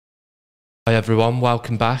Hi everyone,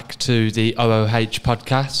 welcome back to the OOH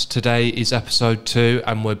podcast. Today is episode 2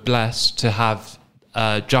 and we're blessed to have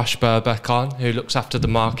Josh Birbeck on, who looks after the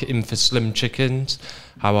marketing for Slim Chickens.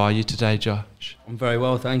 How are you today, Josh? I'm very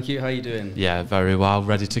well, thank you. How are you doing? Yeah, very well.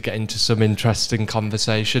 Ready to get into some interesting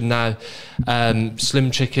conversation now. Slim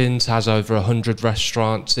Chickens has over 100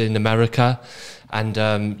 restaurants in America,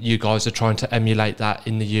 and you guys are trying to emulate that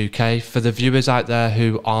in the UK. For the viewers out there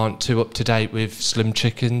who aren't too up to date with Slim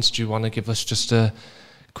Chickens, do you want to give us just a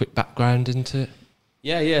quick background into it?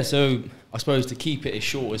 Yeah. So I suppose to keep it as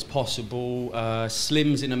short as possible,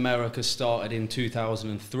 Slims in America started in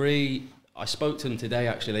 2003. I spoke to them today,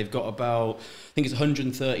 actually. They've got about, I think it's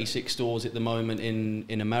 136 stores at the moment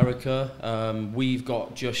in America. We've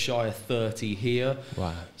got just shy of 30 here.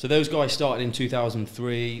 Wow. So those guys started in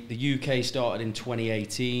 2003. The UK started in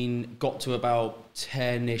 2018, got to about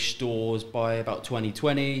 10-ish stores by about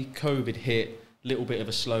 2020. COVID hit, little bit of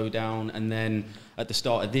a slowdown. And then at the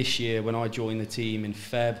start of this year, when I joined the team in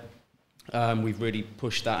Feb, we've really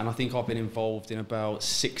pushed that, and I think I've been involved in about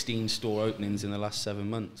 16 store openings in the last 7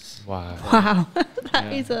 months. Wow,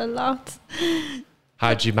 that is a lot.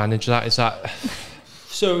 How do you manage that? Is that...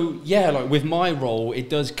 So, yeah, like with my role, it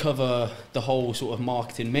does cover the whole sort of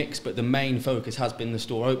marketing mix, but the main focus has been the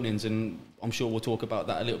store openings, and I'm sure we'll talk about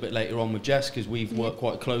that a little bit later on with Jess, because we've worked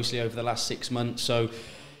quite closely over the last 6 months. So,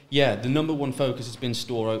 yeah, the number one focus has been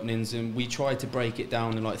store openings, and we tried to break it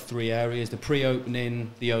down in like 3 areas: the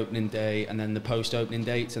pre-opening, the opening day, and then the post-opening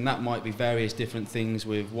dates. And that might be various different things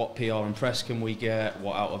with what PR and press can we get,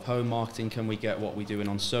 what out-of-home marketing can we get, what we're doing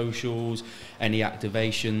on socials, any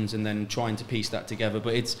activations, and then trying to piece that together.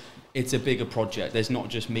 But it's a bigger project. There's not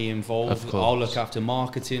just me involved. Of course. I'll look after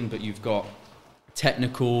marketing, but you've got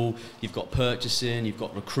technical, you've got purchasing, you've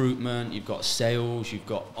got recruitment, you've got sales, you've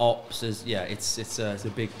got ops. It's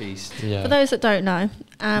a big beast. Yeah. For those that don't know,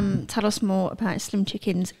 tell us more about Slim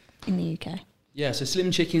Chickens in the UK. Yeah, so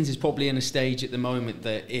Slim Chickens is probably in a stage at the moment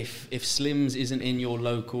that if Slims isn't in your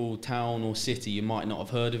local town or city, you might not have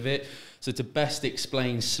heard of it. So to best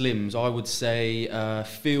explain Slims, I would say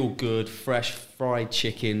feel good, fresh fried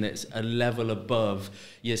chicken that's a level above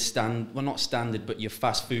your not standard, but your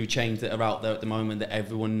fast food chains that are out there at the moment that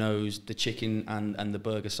everyone knows, the chicken and the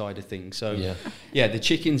burger side of things. So yeah, the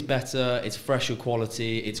chicken's better, it's fresher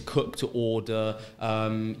quality, it's cooked to order,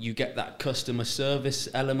 you get that customer service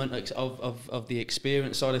element of the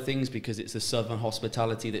experience side of things, because it's the southern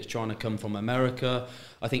hospitality that's trying to come from America.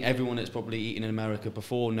 I think everyone that's probably eaten in America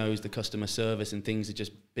before knows the customer service, and things are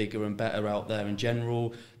just bigger and better out there in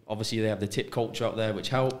general. Obviously, they have the tip culture out there, which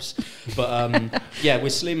helps. But yeah,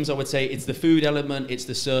 with Slims, I would say it's the food element, it's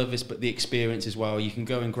the service, but the experience as well. You can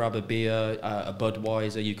go and grab a beer, a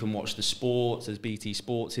Budweiser. You can watch the sports. There's BT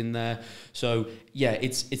Sports in there. So yeah,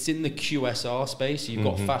 it's in the QSR space. You've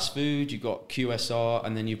got fast food, you've got QSR,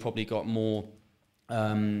 and then you've probably got more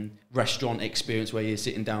restaurant experience where you're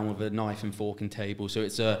sitting down with a knife and fork and table. So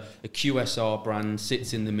it's a QSR brand,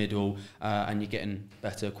 sits in the middle, and you're getting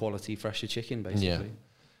better quality, fresher chicken, basically. Yeah.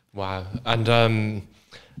 Wow. And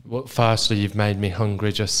well, firstly, you've made me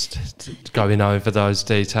hungry just going over those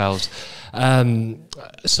details.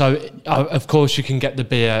 So, of course, you can get the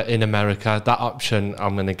beer in America. That option,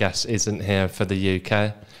 I'm going to guess, isn't here for the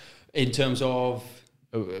UK. In terms of...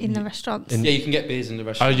 In the restaurants. Yeah, you can get beers in the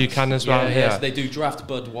restaurants. Oh, you can as well. Yeah, so they do draft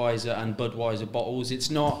Budweiser and Budweiser bottles.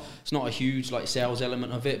 It's not a huge like sales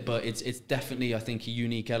element of it, but it's definitely, I think, a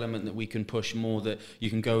unique element that we can push more. That you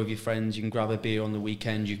can go with your friends, you can grab a beer on the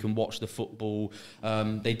weekend, you can watch the football.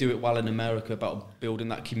 They do it well in America about building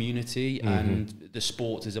that community, and the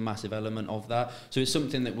sports is a massive element of that. So it's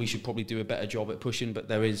something that we should probably do a better job at pushing. But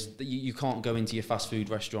you can't go into your fast food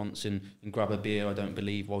restaurants and grab a beer, I don't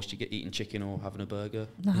believe, whilst you get eating chicken or having a burger.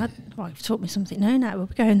 No, well, you've taught me something new now. We'll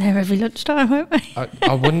be going there every lunchtime, won't we?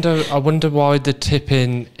 I wonder why the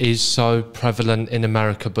tipping is so prevalent in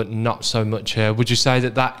America but not so much here. Would you say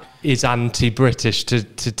that is anti-British to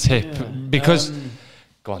tip? Yeah. Because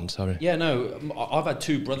go on, sorry. Yeah, no, I've had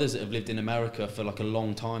 2 brothers that have lived in America for like a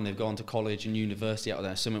long time. They've gone to college and university out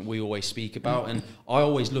there, something we always speak about. And I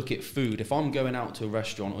always look at food. If I'm going out to a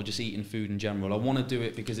restaurant or just eating food in general, I want to do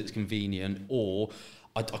it because it's convenient, or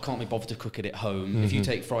I can't be bothered to cook it at home. If you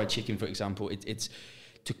take fried chicken, for example, it's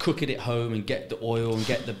to cook it at home and get the oil and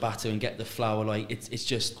get the batter and get the flour, like it's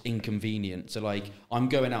just inconvenient. So like I'm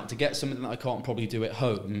going out to get something that I can't probably do at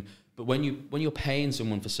home. But when you're paying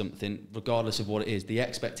someone for something, regardless of what it is, the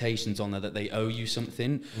expectations on there that they owe you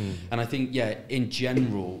something. And I think, yeah, in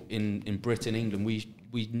general, in Britain, England,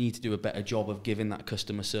 we need to do a better job of giving that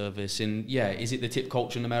customer service. And yeah, is it the tip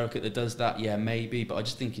culture in America that does that? Yeah, maybe, but I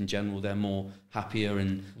just think in general they're more happier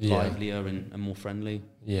and livelier and more friendly.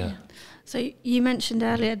 Yeah. So you mentioned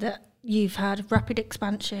earlier that you've had rapid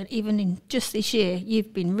expansion. Even in just this year,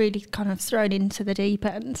 you've been really kind of thrown into the deep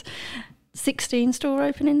end. 16 store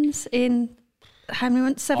openings in how many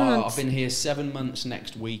months? 7 months? I've been here 7 months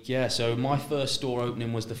next week, yeah. So my first store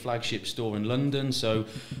opening was the flagship store in London. So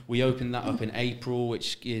we opened that up in April,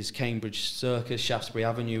 which is Cambridge Circus, Shaftesbury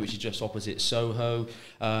Avenue, which is just opposite Soho.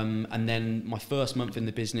 And then my first month in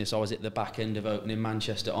the business, I was at the back end of opening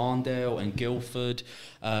Manchester Arndale and Guildford.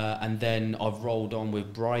 And then I've rolled on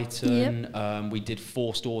with Brighton. Yep. We did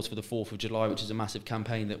 4 stores for the 4th of July, which is a massive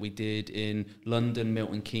campaign that we did in London,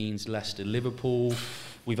 Milton Keynes, Leicester, Liverpool.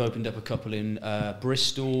 We've opened up a couple in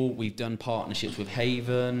Bristol. We've done partnerships with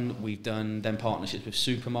Haven. We've done then partnerships with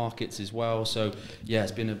supermarkets as well. So, yeah,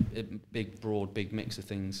 it's been a big, broad, big mix of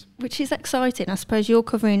things. Which is exciting. I suppose you're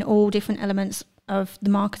covering all different elements of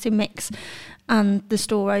the marketing mix and the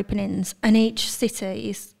store openings. And each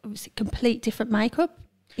city is obviously complete different makeup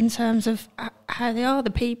in terms of how they are,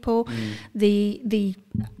 the people, the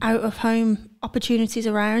out-of-home opportunities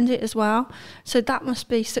around it as well. So that must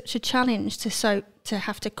be such a challenge to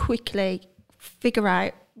have to quickly figure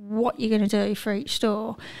out what you're going to do for each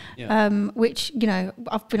store. Yeah. Which, you know,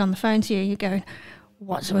 I've been on the phone to you, you're going,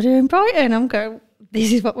 what do I do in Brighton? I'm going,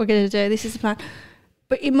 this is what we're going to do, this is the plan.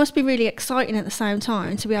 But it must be really exciting at the same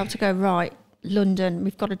time to be able to go, right, London,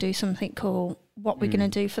 we've got to do something cool. What we're going to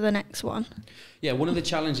do for the next one. Yeah, one of the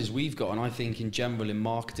challenges we've got, and I think in general in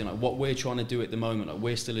marketing, like what we're trying to do at the moment, like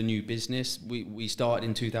we're still a new business. We started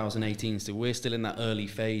in 2018, so we're still in that early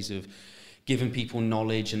phase of giving people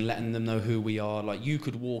knowledge and letting them know who we are. Like, you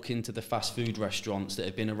could walk into the fast food restaurants that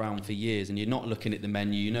have been around for years and you're not looking at the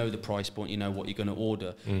menu, you know the price point, you know what you're going to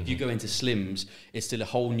order. If you go into Slim's, it's still a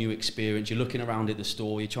whole new experience. You're looking around at the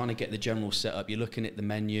store, you're trying to get the general setup, you're looking at the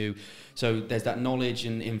menu. So there's that knowledge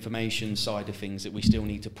and information side of things that we still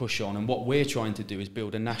need to push on. And what we're trying to do is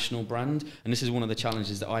build a national brand. And this is one of the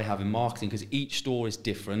challenges that I have in marketing, because each store is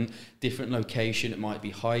different location. It might be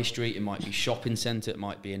high street, it might be shopping centre, it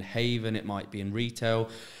might be in Haven, it might be in retail.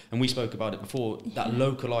 And we spoke about it before, that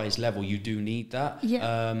localised level, you do need that.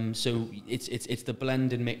 Yeah. So it's the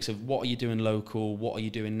blend and mix of what are you doing local, what are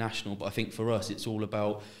you doing national. But I think for us, it's all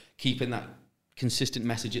about keeping that consistent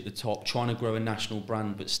message at the top, trying to grow a national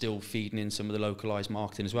brand, but still feeding in some of the localised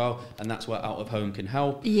marketing as well. And that's where out of home can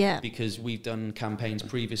help. Yeah. Because we've done campaigns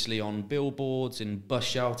previously on billboards, in bus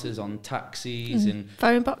shelters, on taxis, in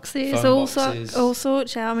phone boxes, all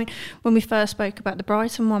sorts. Yeah. I mean, when we first spoke about the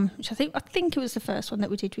Brighton one, which I think it was the first one that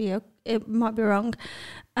we did with you, it might be wrong.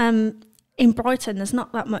 In Brighton, there's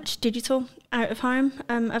not that much digital out of home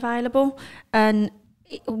available, and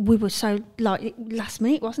we were so like last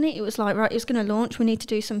minute, wasn't it? It was like, right, it's going to launch, we need to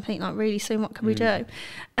do something like really soon, what can we do?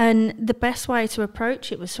 And the best way to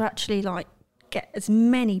approach it was to actually like get as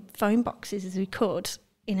many phone boxes as we could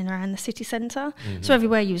in and around the city centre. So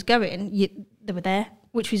everywhere you was going, they were there,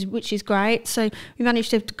 which is great. So we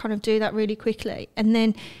managed to kind of do that really quickly. And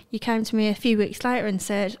then you came to me a few weeks later and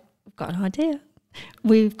said, we've got an idea.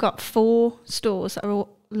 We've got 4 stores that are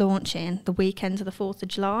all launching the weekend of the 4th of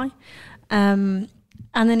July.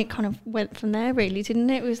 And then it kind of went from there, really, didn't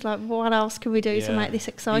it? It was like, what else can we do to make this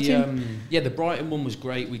exciting? The Brighton one was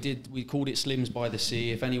great. We called it Slim's by the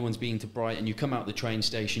Sea. If anyone's been to Brighton, you come out the train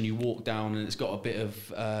station, you walk down, and it's got a bit of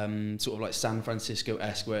sort of like San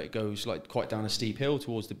Francisco-esque, where it goes like quite down a steep hill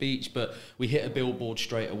towards the beach. But we hit a billboard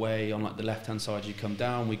straight away on like the left-hand side. You come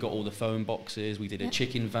down, we got all the phone boxes. We did a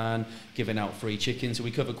chicken van giving out free chicken, so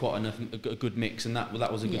we covered quite a good mix, and that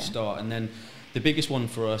was a good start. And then the biggest one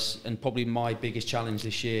for us, and probably my biggest challenge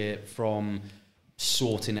this year from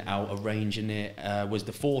sorting it out, arranging it, was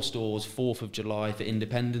the 4 stores, 4th of July for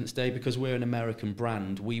Independence Day. Because we're an American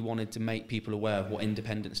brand, we wanted to make people aware of what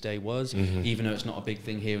Independence Day was, even though it's not a big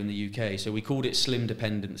thing here in the UK. So we called it Slim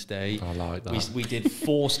Dependence Day. I like that. We did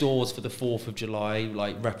 4 stores for the 4th of July,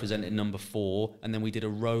 like representing number 4. And then we did a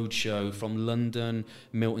road show from London,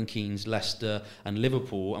 Milton Keynes, Leicester and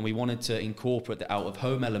Liverpool. And we wanted to incorporate the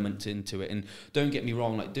out-of-home element into it. And don't get me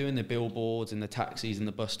wrong, like doing the billboards and the taxis and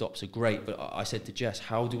the bus stops are great. But I said to Jess,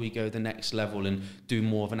 how do we go the next level and do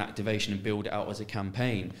more of an activation and build it out as a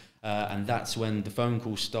campaign? And that's when the phone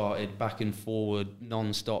calls started back and forward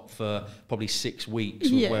non-stop for probably 6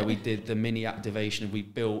 weeks, where we did the mini activation. We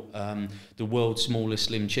built the world's smallest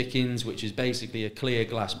slim chickens, which is basically a clear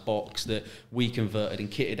glass box that we converted and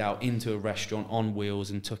kitted out into a restaurant on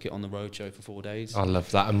wheels and took it on the roadshow for 4 days. I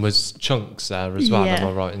love that. And was Chunks there as well, am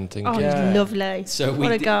I right in thinking? Oh, he's lovely. So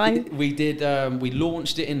what a guy. We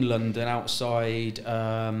launched it in London outside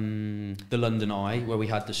the London Eye, where we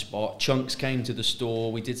had the spot. Chunks came to the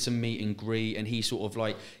store, we did some meet and greet, and he sort of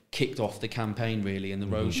like kicked off the campaign really in the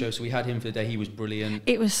roadshow. So we had him for the day. He was brilliant.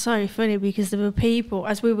 It was so funny because there were people,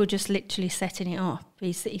 as we were just literally setting it up,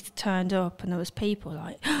 he turned up and there was people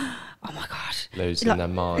like, oh my God. Losing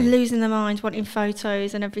their minds, wanting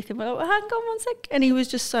photos and everything. We're like, hang on one sec. And he was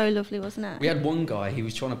just so lovely, wasn't it? We had one guy, he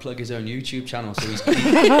was trying to plug his own YouTube channel. So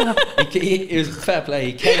it was fair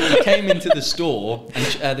play. He came into the store and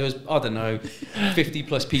there was, I don't know, 50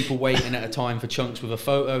 plus people waiting at a time for Chunks with a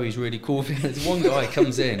photo. He's really cool. There's one guy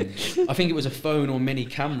comes in, I think it was a phone or mini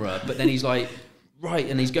camera, but then he's like, right,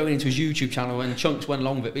 and he's going into his YouTube channel, and Chunks went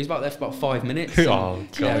along with it. But he's about there for about 5 minutes. Oh, God.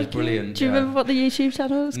 Yeah, it was brilliant. Do you remember what the YouTube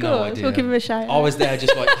channel was called? No idea. We'll give him a shout. I was there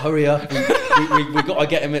just like, hurry up. We got to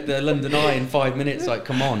get him at the London Eye in 5 minutes. Like,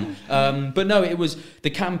 come on. But no, it was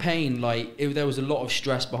the campaign. Like, there was a lot of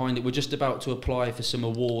stress behind it. We're just about to apply for some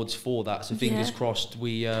awards for that. So fingers crossed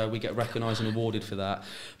we get recognised and awarded for that.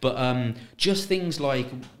 But just things like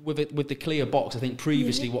with the clear box, I think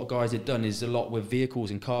previously what guys had done is a lot with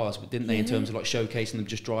vehicles and cars, didn't they, in terms of like showcasing them,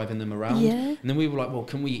 just driving them around. And then we were like, well,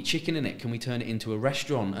 can we eat chicken in it? Can we turn it into a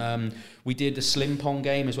restaurant? We did a slim pong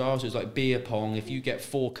game as well, so it was like beer pong. If you get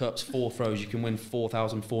 4 cups, 4 throws, you can win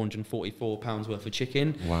 £4,444 worth of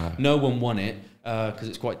chicken. Wow. No one won it because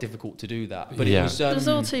it's quite difficult to do that. But it was... I was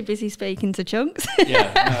all too busy speaking to Chunks. No,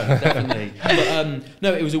 definitely. But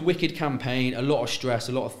no, it was a wicked campaign, a lot of stress,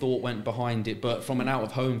 a lot of thought went behind it. But from an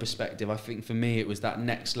out-of-home perspective, I think for me it was that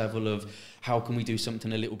next level of how can we do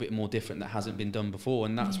something a little bit more different that hasn't been done before.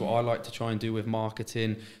 And that's what I like to try and do with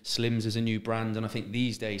marketing. Slims is a new brand, and I think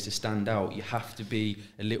these days to stand out, you have to be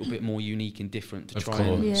a little bit more unique and different to try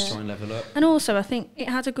and level up. And also, I think it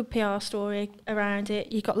had a good PR story around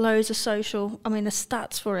it. You got loads of social. I mean, the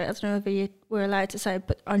stats for it, I don't know if you were allowed to say,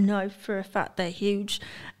 but I know for a fact they're huge.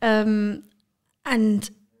 And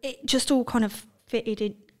it just all kind of fitted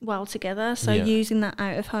in well together. So using that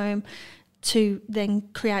out of home to then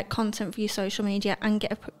create content for your social media and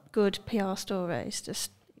get a good PR story, it's just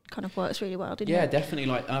kind of works really well, didn't it? Yeah, definitely.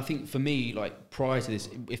 Like, I think for me, like prior to this,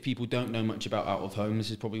 if people don't know much about out of home,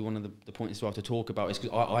 this is probably one of the points to have to talk about, is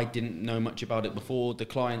because I didn't know much about it before. The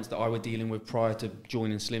clients that I were dealing with prior to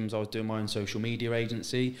joining Slims, I was doing my own social media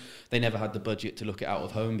agency. They never had the budget to look at out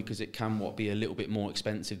of home because it can be a little bit more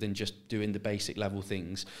expensive than just doing the basic level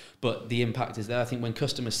things. But the impact is there. I think when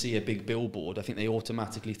customers see a big billboard, I think they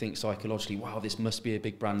automatically think psychologically, wow, this must be a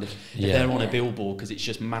big brand. If they're on a billboard because it's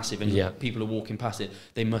just massive and people are walking past it,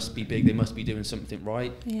 they must be big, they must be doing something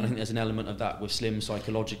right. And I think there's an element of that with Slim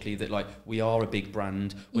psychologically, that like we are a big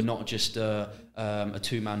brand, we're not just a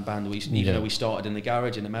two-man band. Even though we started in the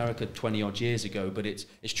garage in America 20 odd years ago, but it's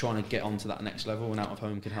trying to get onto that next level, and out of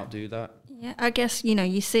home can help do that. I guess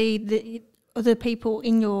you see the other people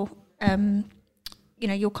in your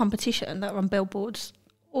your competition that are on billboards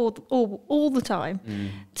all the time,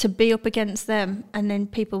 to be up against them, and then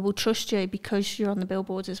people will trust you because you're on the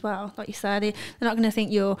billboards as well. Like you said, they're not going to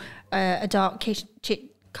think you're a dark kitchen.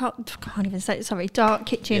 Can't even say it, sorry, dark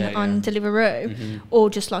kitchen on Deliveroo, or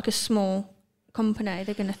just like a small company.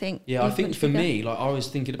 They're going to think. I think for me, like I was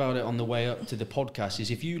thinking about it on the way up to the podcast, is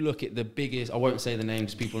if you look at the biggest, I won't say the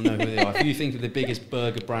names, people know who they are. If you think of the biggest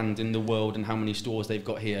burger brand in the world and how many stores they've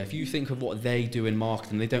got here, if you think of what they do in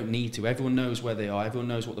marketing, they don't need to. Everyone knows where they are. Everyone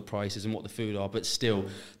knows what the prices and what the food are, but still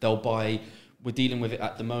they'll buy. We're dealing with it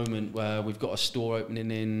at the moment where we've got a store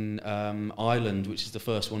opening in Ireland, which is the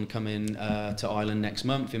first one coming to Ireland next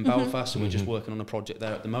month in Belfast. So we're just working on a project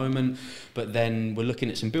there at the moment. But then we're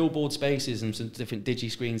looking at some billboard spaces and some different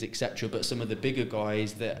digi screens, etc. But some of the bigger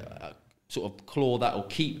guys that sort of claw that or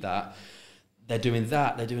keep that, they're doing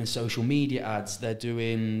that. They're doing social media ads. They're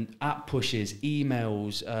doing app pushes,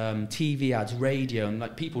 emails, TV ads, radio, and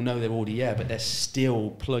like people know they're already there, but they're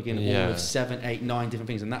still plugging all of 7, 8, 9 different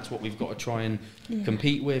things, and that's what we've got to try and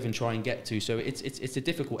compete with and try and get to. So it's a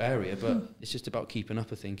difficult area, but it's just about keeping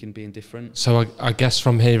up, I think, and being different. So I guess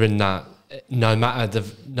from hearing that, no matter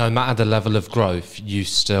the level of growth, you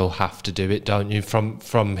still have to do it, don't you?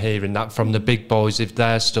 From hearing that from the big boys, if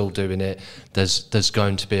they're still doing it, there's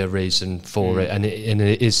going to be a reason for it, and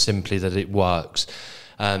it is simply that it works.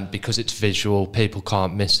 because it's visual, people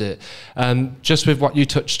can't miss it. Just with what you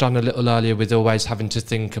touched on a little earlier, with always having to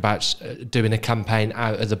think about doing a campaign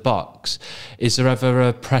out of the box, is there ever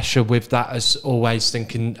a pressure with that, as always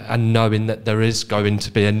thinking and knowing that there is going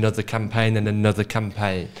to be another campaign and another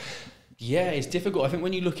campaign? Yeah, it's difficult. I think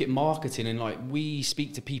when you look at marketing, and like we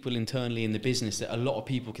speak to people internally in the business, that a lot of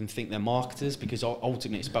people can think they're marketers, because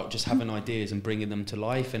ultimately it's about just having ideas and bringing them to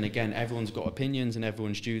life. And again, everyone's got opinions and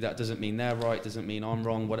everyone's due. That doesn't mean they're right, doesn't mean I'm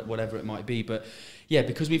wrong, whatever it might be. But yeah,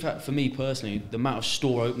 because we've had, for me personally, the amount of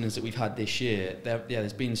store openings that we've had this year,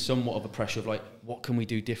 there's been somewhat of a pressure of like, what can we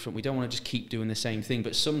do different? We don't want to just keep doing the same thing,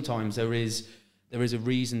 but sometimes there is a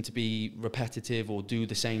reason to be repetitive or do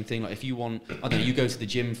the same thing. Like if you want, I don't know, you go to the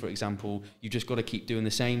gym, for example, you just got to keep doing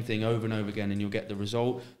the same thing over and over again and you'll get the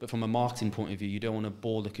result. But from a marketing point of view, you don't want to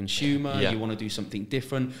bore the consumer. You want to do something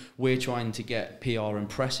different. We're trying to get PR and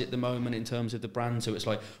press at the moment in terms of the brand. So it's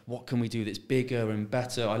like, what can we do that's bigger and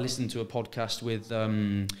better? I listened to a podcast with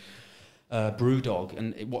Brewdog,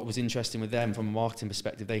 and what was interesting with them from a marketing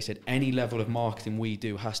perspective, they said any level of marketing we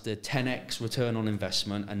do has to 10x return on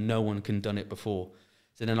investment, and no one can done it before.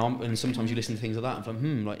 So then and sometimes you listen to things like that and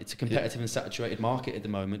I'm like it's a competitive and saturated market at the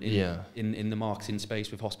moment in the marketing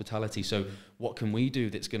space with hospitality. So what can we do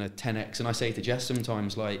that's going to 10x? And I say to Jess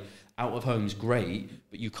sometimes, like, out of home's great,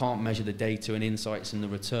 but you can't measure the data and insights and the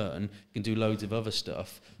return. You can do loads of other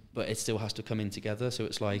stuff, but it still has to come in together. So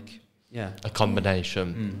it's like, a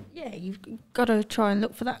combination. Yeah, you've got to try and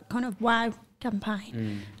look for that kind of wow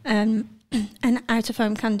campaign. And out of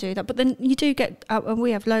home can do that, but then you do get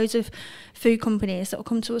we have loads of food companies that will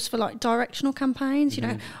come to us for like directional campaigns. You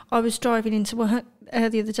know, I was driving into work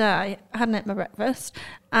the other day, I hadn't ate my breakfast,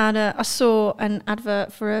 and I saw an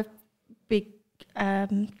advert for a big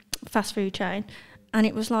fast food chain, and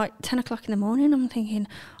it was like 10 o'clock in the morning. I'm thinking,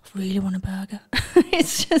 I really want a burger.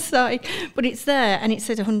 It's just like, but it's there, and it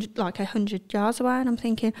says 100 yards away, and I'm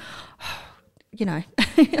thinking, you know,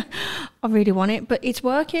 I really want it, but it's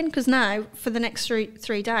working, because now for the next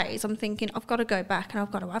three days, I'm thinking I've got to go back and I've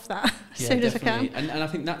got to have that as soon as I can. And I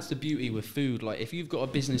think that's the beauty with food. Like if you've got a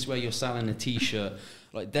business where you're selling a t-shirt,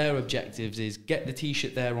 like their objectives is get the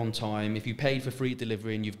t-shirt there on time. If you paid for free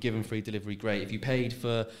delivery and you've given free delivery, great. If you paid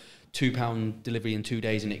for £2 delivery in 2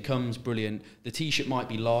 days and it comes, brilliant. The t-shirt might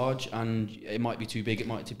be large and it might be too big, it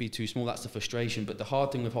might be too small. That's the frustration. But the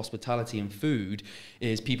hard thing with hospitality and food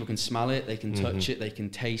is people can smell it, they can touch it, they can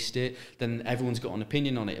taste it. Then everyone's got an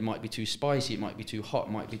opinion on it. It might be too spicy, it might be too hot,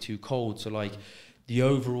 it might be too cold. So like the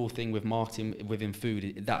overall thing with marketing within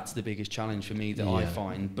food, that's the biggest challenge for me that I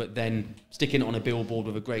find. But then sticking it on a billboard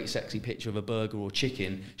with a great sexy picture of a burger or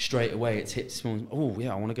chicken, straight away it's hit someone, oh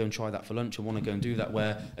yeah, I want to go and try that for lunch, I want to go and do that,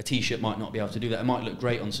 where a t-shirt might not be able to do that. It might look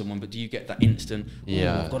great on someone, but do you get that instant,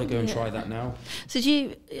 I've got to go and try that now? So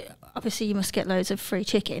obviously you must get loads of free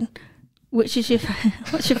chicken. What's your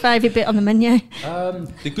favourite bit on the menu?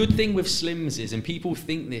 The good thing with Slims is, and people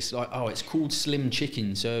think this, like, oh, it's called Slim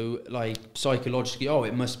Chicken, so like psychologically, oh,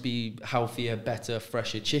 it must be healthier, better,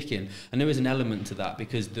 fresher chicken. And there is an element to that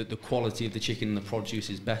because the quality of the chicken and the produce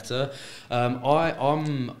is better.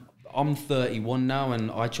 I'm 31 now and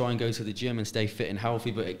I try and go to the gym and stay fit and healthy,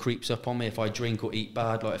 but it creeps up on me if I drink or eat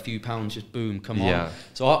bad, like a few pounds, just boom, come on.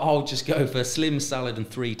 So I'll just go for a slim salad and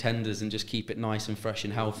 3 tenders and just keep it nice and fresh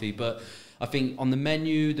and healthy. But I think on the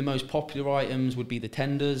menu, the most popular items would be the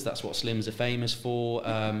tenders. That's what Slims are famous for.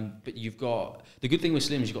 But you've got, the good thing with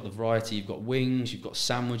Slims, you've got the variety. You've got wings, you've got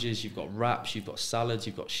sandwiches, you've got wraps, you've got salads,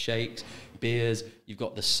 you've got shakes, beers, you've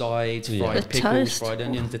got the sides, fried pickles, toast. Fried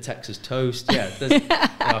onions, the Texas toast.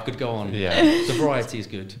 I could go on. The variety is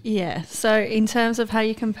good. Yeah. So in terms of how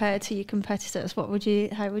you compare to your competitors, how would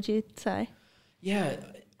you say? Yeah,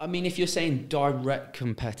 I mean, if you're saying direct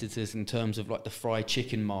competitors in terms of like the fried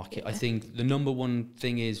chicken market, I think the number one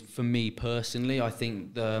thing is, for me personally, I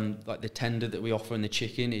think like the tender that we offer in the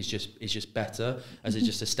chicken is just better as it's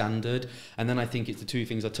just a standard. And then I think it's the two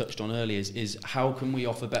things I touched on earlier is how can we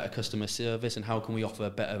offer better customer service and how can we offer a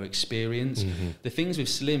better experience? The things with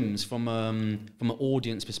Slims from an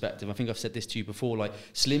audience perspective, I think I've said this to you before, like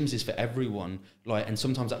Slims is for everyone, like, and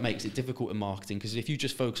sometimes that makes it difficult in marketing because if you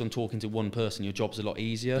just focus on talking to one person, your job's a lot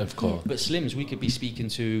easier. Of course. But Slims, we could be speaking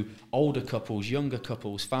to older couples, younger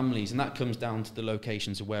couples, families, and that comes down to the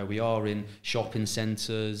locations of where we are in shopping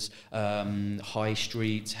centres, high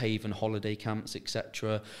streets, haven holiday camps,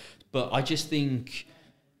 etc. But I just think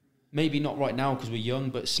maybe not right now because we're young,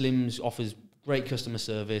 but Slims offers great customer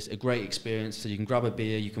service, a great experience, so you can grab a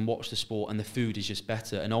beer, you can watch the sport, and the food is just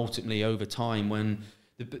better. And ultimately, over time, when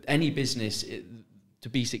any business, to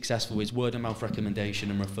be successful is word of mouth recommendation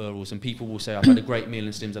and referrals, and people will say, I've had a great meal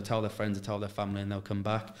in Slims, I tell their friends, I tell their family, and they'll come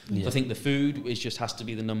back. So I think the food is just has to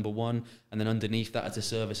be the number one, and then underneath that is a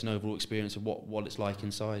service and overall experience of what it's like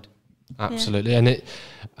inside. Absolutely.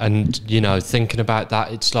 And you know, thinking about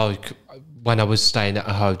that, it's like when I was staying at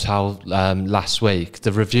a hotel last week,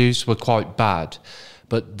 the reviews were quite bad,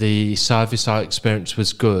 but the service I experienced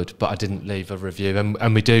was good, but I didn't leave a review.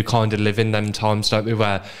 And we do kind of live in them times, don't we,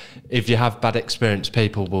 where if you have bad experience,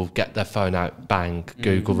 people will get their phone out, bang,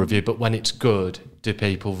 Google review. But when it's good, do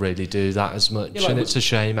people really do that as much? Yeah, like, and it's a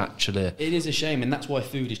shame, actually. It is a shame, and that's why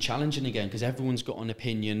food is challenging again, because everyone's got an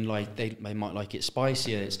opinion. Like they might like it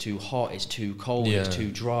spicier, it's too hot, it's too cold, it's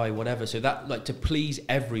too dry, whatever. So that, like, to please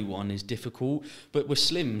everyone is difficult. But with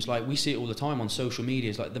Slims, like, we see it all the time on social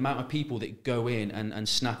media. It's like the amount of people that go in and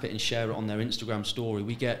snap it and share it on their Instagram story.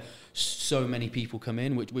 We get so many people come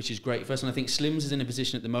in, which is great for us. And I think Slims is in a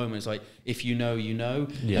position at the moment, it's like, if you know, you know.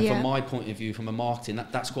 And from my point of view, from a marketing,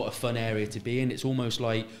 that's got a fun area to be in. It's almost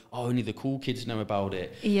like, oh, only the cool kids know about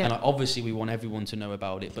it. And obviously we want everyone to know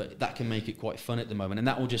about it, but that can make it quite fun at the moment. And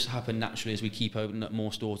that will just happen naturally as we keep opening up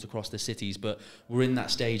more stores across the cities. But we're in that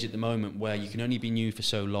stage at the moment where you can only be new for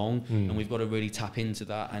so long, and we've got to really tap into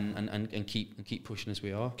that and keep pushing as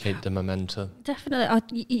we are. Keep the momentum.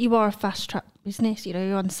 Definitely. You are a fast track business, you know,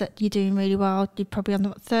 you're on set, you're doing really well. You're probably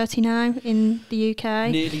on 30 now in the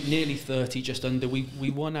UK. Nearly 30, just under.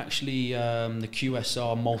 We won actually the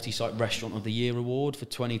QSR Multi-Site Restaurant of the Year award for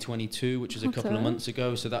 2022, which was a couple of months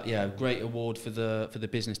ago. So that, great award for the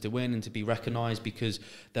business to win and to be recognised, because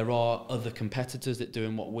there are other competitors that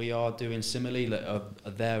doing what we are doing similarly, that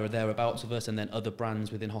are there or thereabouts of us, and then other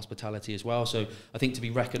brands within hospitality as well. So I think to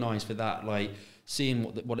be recognised for that, like, seeing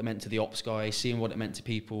what it meant to the ops guys, seeing what it meant to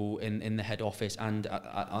people in the head office and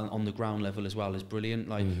on the ground level as well, is brilliant.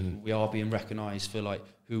 Like, we are being recognised for, like,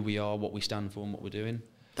 who we are, what we stand for, and what we're doing.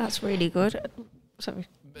 That's really good. Sorry.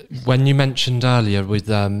 When you mentioned earlier with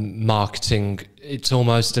marketing, it's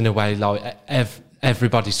almost in a way like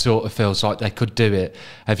everybody sort of feels like they could do it.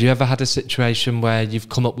 Have you ever had a situation where you've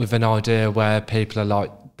come up with an idea where people are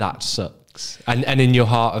like, that sucks, and in your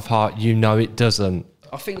heart of heart, you know it doesn't?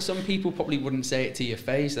 I think some people probably wouldn't say it to your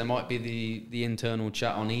face. There might be the internal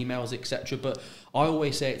chat on emails, etc. But I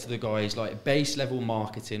always say it to the guys, like, base level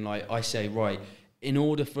marketing. Like, I say, right, in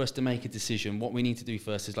order for us to make a decision, what we need to do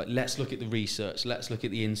first is, like, let's look at the research, let's look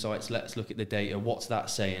at the insights, let's look at the data. What's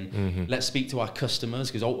that saying? Let's speak to our customers,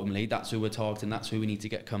 because ultimately that's who we're targeting, that's who we need to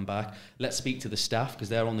get come back. Let's speak to the staff, because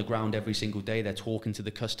they're on the ground every single day, they're talking to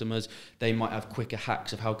the customers. They might have quicker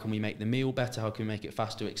hacks of how can we make the meal better, how can we make it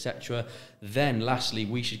faster, etc. Then lastly,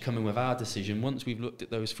 we should come in with our decision once we've looked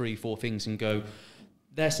at those 3-4 things and go,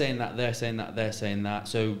 they're saying that, they're saying that, they're saying that.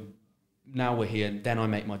 So now we're here, then I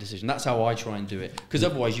make my decision. That's how I try and do it, because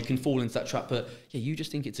otherwise you can fall into that trap. But you just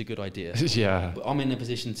think it's a good idea. But I'm in a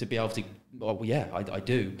position to be able to, I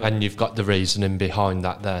do. But, and you've got the reasoning behind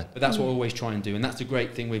that there. But that's what I always try and do, and that's the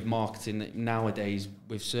great thing with marketing nowadays,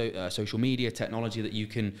 with social media technology, that you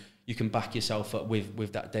can back yourself up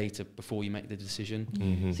with that data before you make the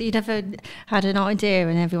decision. So you never had an idea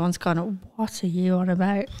and everyone's kind of, what are you on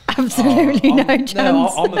about? Absolutely no chance. No,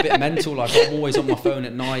 I'm a bit mental. Like, I'm always on my phone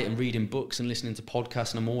at night and reading books and listening to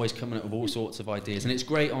podcasts, and I'm always coming up with all sorts of ideas. And it's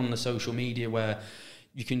great on the social media where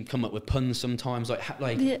you can come up with puns sometimes.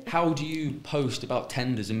 How do you post about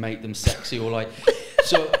tenders and make them sexy? Or like,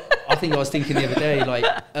 so I think I was thinking the other day, like,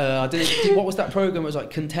 what was that program? It was like,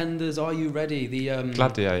 Contenders, Are You Ready? The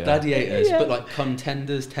Gladiators, but like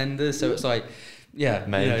contenders, tenders. So it's like,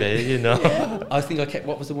 maybe, you know. I think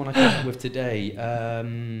what was the one I came up with today?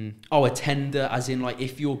 A tender, as in, like,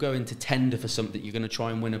 if you're going to tender for something, you're going to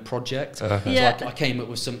try and win a project. So I came up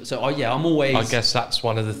with some. So I'm always. I guess that's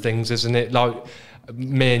one of the things, isn't it? Like,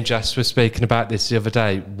 me and Jess were speaking about this the other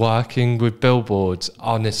day. Working with billboards,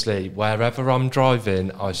 honestly, wherever I'm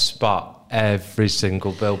driving, I spot every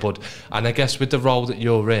single billboard. And I guess with the role that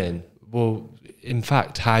you're in, well, in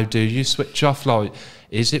fact, how do you switch off? Like,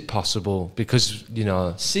 is it possible? Because, you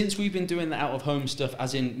know, since we've been doing the out of home stuff,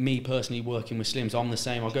 as in me personally working with Slims, I'm the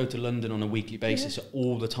same. I go to London on a weekly basis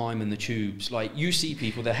all the time in the tubes. Like, you see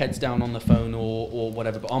people, their heads down on the phone or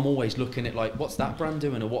whatever, but I'm always looking at, like, what's that brand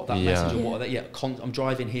doing, or what that message, or what are they? I'm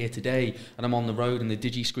driving here today and I'm on the road, and the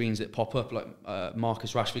digi screens that pop up, like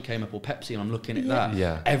Marcus Rashford came up, or Pepsi, and I'm looking at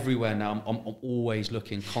that everywhere now. I'm always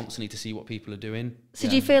looking constantly to see what people are doing. So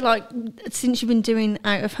do you feel like, since you've been doing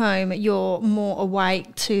out of home, you're more awake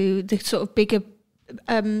to the sort of bigger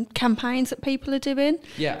campaigns that people are doing?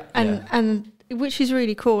 And which is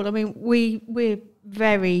really cool. I mean, we're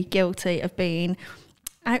very guilty of being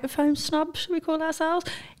out of home snobs, should we call ourselves,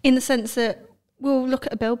 in the sense that we'll look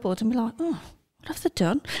at a billboard and be like, oh, what have they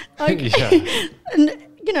done? Like, and,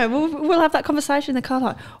 you know, we'll have that conversation in the car,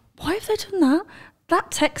 like, why have they done that?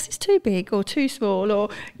 That text is too big or too small, or,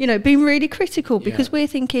 you know, being really critical, because we're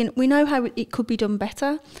thinking, we know how it could be done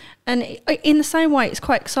better. And in the same way, it's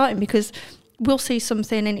quite exciting because we'll see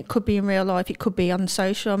something and it could be in real life, it could be on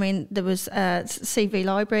social. I mean, there was CV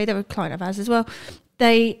Library, they were a client of ours as well.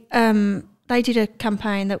 They did a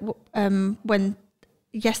campaign that when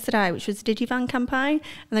yesterday, which was the Digivan campaign,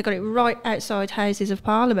 and they got it right outside Houses of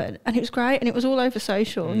Parliament, and it was great, and it was all over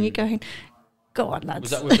social, and you're going, go on, lads.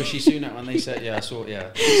 Was that with Rishi Sunak when they said, I saw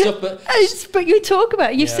it, stuff, but you talk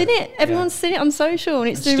about it, you've seen it, everyone's seen it on social, and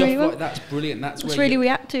it's doing really well. Like that's brilliant. That's it's where really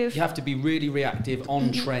reactive. You have to be really reactive,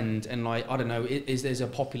 on trend, and like, I don't know, is there's a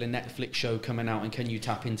popular Netflix show coming out, and can you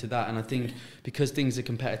tap into that? And I think because things are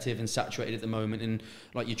competitive and saturated at the moment, and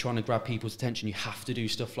like you're trying to grab people's attention, you have to do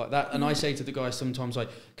stuff like that. And I say to the guys sometimes, like,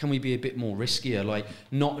 can we be a bit more riskier? Like,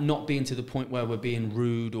 not being to the point where we're being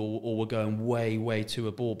rude or we're going way too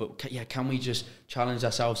abroad, but can we just challenge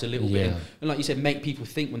ourselves a little bit? And like you said, make people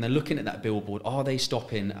think when they're looking at that billboard, are they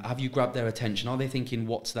stopping? Have you grabbed their attention? Are they thinking,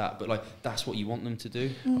 what's that? But like, that's what you want them to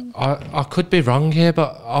do. I could be wrong here,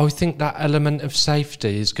 but I think that element of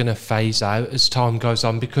safety is going to phase out as time goes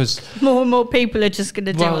on, because more and more people are just going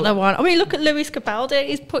to do what they want. I mean, look at Lewis Capaldi.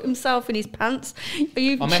 He's put himself in his pants.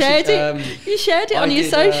 You shared it on your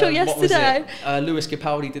social yesterday. Lewis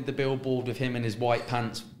Capaldi did the billboard with him in his white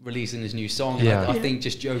pants releasing his new song. I think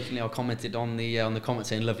just jokingly I commented on the comment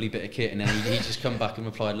saying lovely bit of kit, and then he just come back and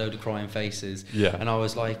replied load of crying faces. And I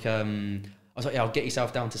was like, I'll get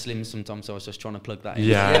yourself down to Slim sometime. So I was just trying to plug that in.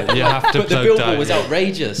 You have to. But the billboard was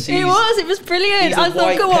outrageous. It was brilliant. He's a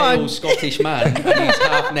white, pale Scottish man, and he's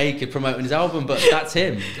half naked promoting his album, but that's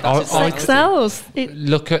him. Sex sells.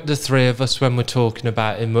 Look at the three of us when we're talking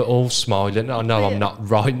about him. We're all smiling. I know I'm not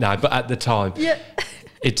right now, but at the time,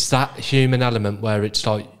 it's that human element where it's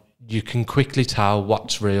like you can quickly tell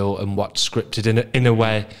what's real and what's scripted in a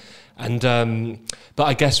way. And but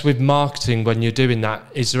I guess with marketing, when you're doing that,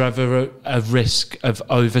 is there ever a risk of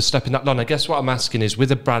overstepping that line? I guess what I'm asking is,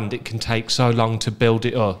 with a brand, it can take so long to build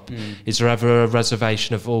it up. Is there ever a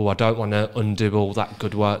reservation of, I don't want to undo all that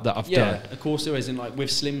good work that I've done? Yeah, of course there is. And like with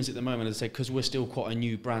Slims at the moment, as I say, because we're still quite a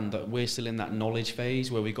new brand, that we're still in that knowledge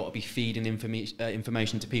phase where we've got to be feeding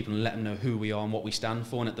information to people and let them know who we are and what we stand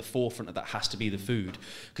for. And at the forefront of that has to be the food,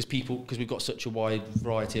 because we've got such a wide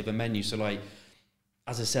variety of a menu. So like,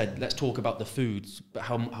 as I said, let's talk about the foods, but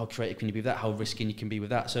how creative can you be with that? How risky you can be with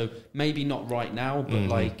that? So maybe not right now,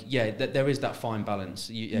 but there is that fine balance.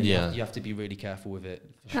 You have to be really careful with it.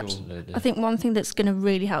 For Absolutely. Sure. I think one thing that's going to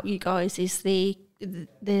really help you guys is the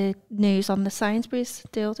news on the Sainsbury's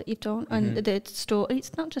deal that you've done, and the store.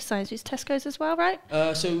 It's not just Sainsbury's, Tesco's as well, right?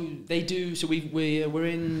 So they do. So we're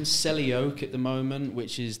in Selly Oak at the moment,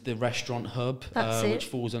 which is the restaurant hub, which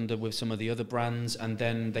falls under with some of the other brands. And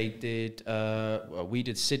then they did. We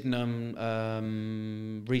did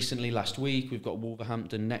Sydenham recently last week. We've got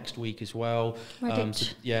Wolverhampton next week as well.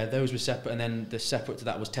 Those were separate, and then the separate to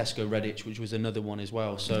that was Tesco Redditch, which was another one as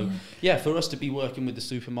well. So for us to be working with the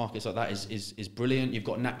supermarkets like that is brilliant. You've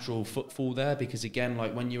got natural footfall there, because again,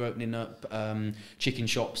 like when you're opening up chicken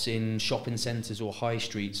shops in shopping centres or high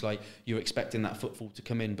streets, like you're expecting that footfall to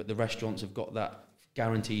come in, but the restaurants have got that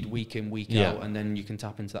guaranteed week in, week out, and then you can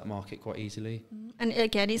tap into that market quite easily. And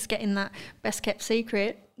again, it's getting that best kept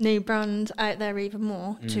secret, new brand out there even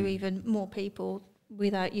more to even more people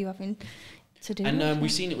without you having to do. And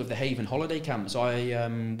we've seen it with the Haven holiday camps. We've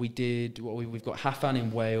got Haffan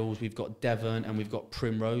in Wales, we've got Devon, and we've got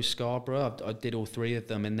Primrose, Scarborough. I did all three of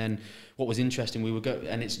them, and then what was interesting,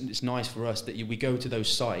 and it's nice for us that we go to those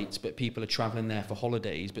sites, but people are travelling there for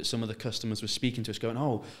holidays. But some of the customers were speaking to us, going,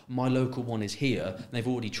 "Oh, my local one is here. And they've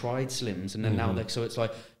already tried Slims, and then now so it's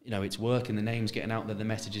like, it's working. The name's getting out there, the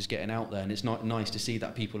message is getting out there, and it's not nice to see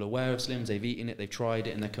that people are aware of Slims. They've eaten it, they've tried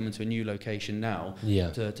it, and they're coming to a new location now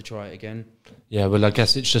to try it again." Yeah, well, I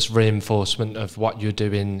guess it's just reinforcement of what you're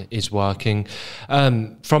doing is working.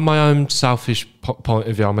 From my own selfish point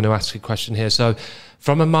of view, I'm going to ask a question here. So,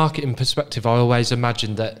 from a marketing perspective, I always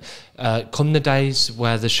imagined that come the days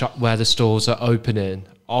where the stores are opening,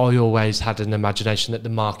 I always had an imagination that the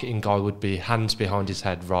marketing guy would be hands behind his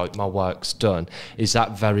head, right, my work's done. Is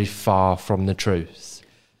that very far from the truth?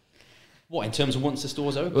 What, in terms of once the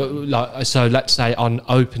store's open? So let's say on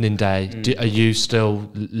opening day, are you still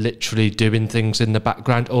literally doing things in the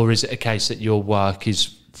background, or is it a case that your work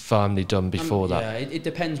is firmly done before that? Yeah, it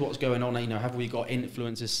depends what's going on. You know, have we got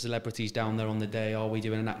influencers, celebrities down there on the day? Are we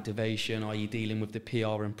doing an activation? Are you dealing with the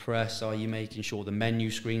PR and press? Are you making sure the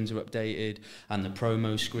menu screens are updated and the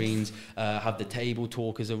promo screens? Have the table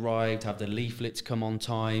talkers arrived? Have the leaflets come on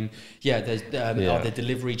time? Yeah, are the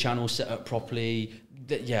delivery channels set up properly?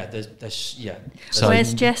 So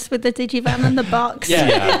where's Jess with the digivan and the box?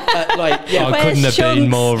 I couldn't have been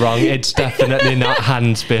more wrong. It's definitely not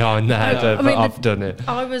hands behind the header, but I've done it.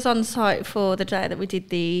 I was on site for the day that we did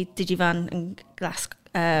the digivan and glass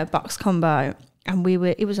box combo, and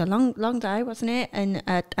it was a long day, wasn't it? And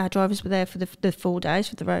our drivers were there for the 4 days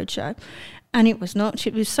for the roadshow. And it was nuts.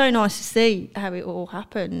 It was so nice to see how it all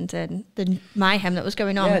happened and the mayhem that was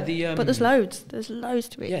going on. But there's loads. There's loads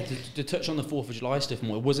to it. Yeah, to touch on the 4th of July stuff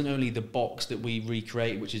more, it wasn't only the box that we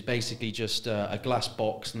recreated, which is basically just a glass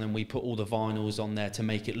box, and then we put all the vinyls on there to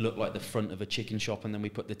make it look like the front of a chicken shop, and then we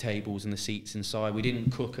put the tables and the seats inside. We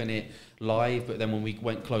didn't cook on it live, but then when we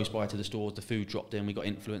went close by to the stores, the food dropped in. We got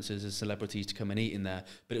influencers and celebrities to come and eat in there.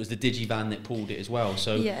 But it was the digivan that pulled it as well.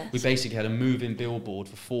 So we basically had a moving billboard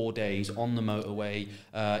for 4 days on the motorway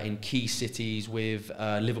in key cities with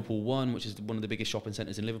Liverpool One, which is one of the biggest shopping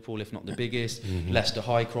centres in Liverpool, if not the biggest. Leicester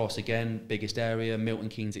High Cross, again, biggest area. Milton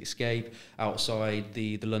Keynes Escape, outside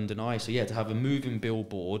the London Eye. So to have a moving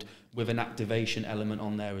billboard with an activation element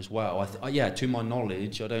on there as well. To my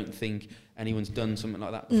knowledge, I don't think anyone's done something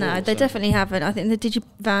like that before. No, they definitely haven't. I think the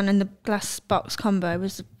digivan and the glass box combo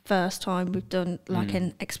was the first time we've done like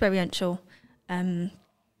an experiential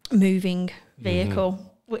moving vehicle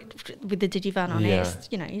with the digivan on it. It's,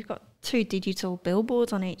 you've got 2 digital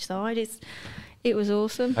billboards on each side. It was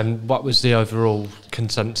awesome. And what was the overall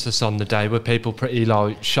consensus on the day? Were people pretty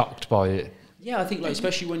shocked by it? Yeah, I think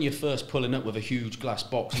especially when you're first pulling up with a huge glass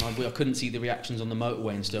box, and I couldn't see the reactions on the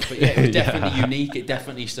motorway and stuff, but it was definitely unique. It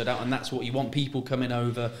definitely stood out, and that's what you want, people coming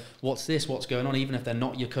over, what's this, what's going on? Even if they're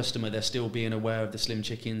not your customer, they're still being aware of the Slim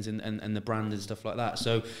Chickens and the brand and stuff like that.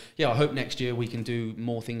 So I hope next year we can do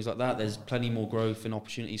more things like that. There's plenty more growth and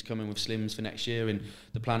opportunities coming with Slims for next year, and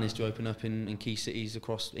the plan is to open up in key cities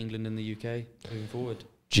across England and the UK moving forward.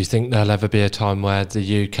 Do you think there'll ever be a time where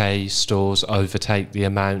the UK stores overtake the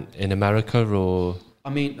amount in America, or...? I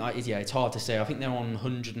mean, it's hard to say. I think they're on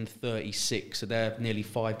 136, so they're nearly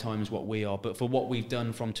 5 times what we are. But for what we've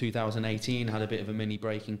done from 2018, had a bit of a mini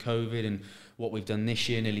break in COVID, and what we've done this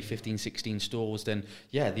year, nearly 15, 16 stores, then,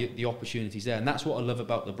 the opportunity's there. And that's what I love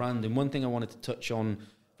about the brand. And one thing I wanted to touch on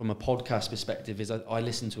from a podcast perspective is I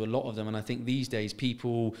listen to a lot of them, and I think these days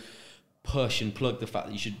people push and plug the fact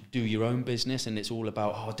that you should do your own business, and it's all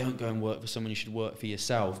about, don't go and work for someone, you should work for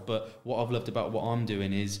yourself. But what I've loved about what I'm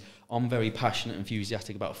doing is I'm very passionate and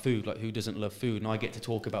enthusiastic about food. Like, who doesn't love food? And I get to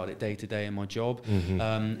talk about it day to day in my job.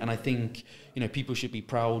 And I think, people should be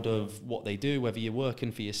proud of what they do, whether you're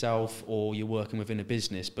working for yourself or you're working within a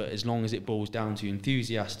business. But as long as it boils down to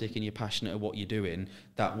enthusiastic and you're passionate of what you're doing,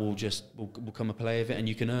 that will come a play of it. And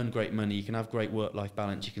you can earn great money, you can have great work-life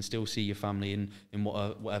balance, you can still see your family in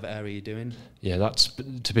whatever area you're doing. Yeah, that's,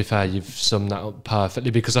 to be fair, you've summed that up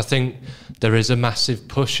perfectly, because I think there is a massive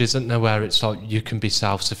push, isn't there, where it's like you can be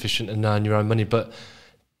self-sufficient and earn your own money, but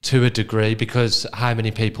to a degree, because how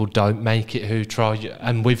many people don't make it who try?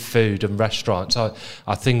 And with food and restaurants,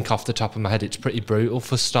 I think off the top of my head, it's pretty brutal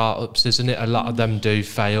for startups, isn't it? A lot of them do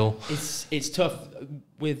fail. It's tough.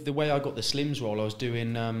 With the way I got the Slims role, I was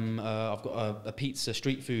doing, I've got a pizza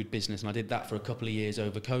street food business, and I did that for a couple of years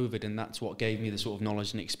over COVID, and that's what gave me the sort of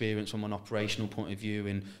knowledge and experience from an operational point of view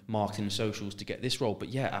in marketing and socials to get this role. But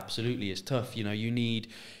yeah, absolutely, it's tough. You need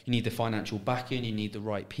the financial backing, you need the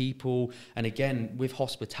right people, and again, with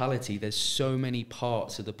hospitality, there's so many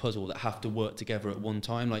parts of the puzzle that have to work together at one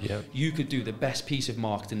time. You could do the best piece of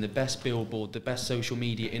marketing, the best billboard, the best social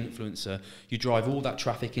media influencer, you drive all that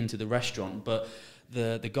traffic into the restaurant, but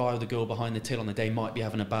the guy or the girl behind the till on the day might be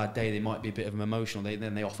having a bad day, they might be a bit of emotional,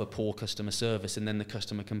 then they offer poor customer service, and then the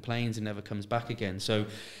customer complains and never comes back again. So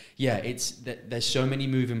there's so many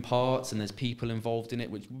moving parts, and there's people involved in it,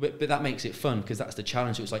 but that makes it fun, because that's the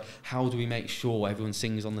challenge. It's like, how do we make sure everyone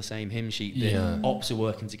sings on the same hymn sheet, that ops are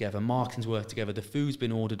working together, marketing's working together, the food's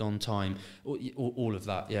been ordered on time, all of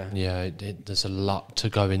that. There's a lot to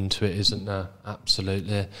go into it, isn't there?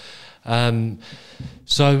 Absolutely.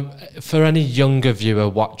 So for any younger viewer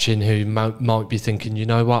watching who might be thinking, you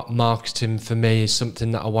know what, marketing for me is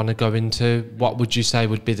something that I want to go into, what would you say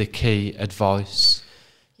would be the key advice?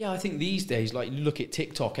 Yeah, I think these days, look at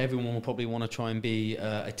TikTok, everyone will probably want to try and be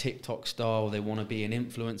a TikTok star, or they want to be an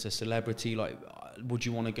influencer, celebrity. Would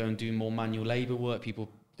you want to go and do more manual labour work? People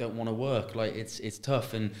don't want to work. It's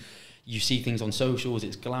tough, and you see things on socials,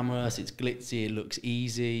 it's glamorous, it's glitzy, it looks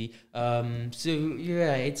easy. So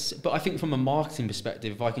yeah, but I think from a marketing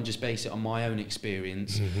perspective, if I can just base it on my own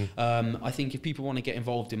experience, I think if people want to get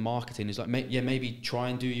involved in marketing, it's like, maybe try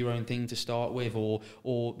and do your own thing to start with,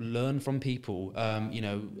 or learn from people,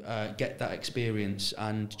 get that experience,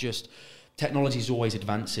 and just, technology is always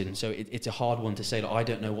advancing, so it's a hard one to say. Like, I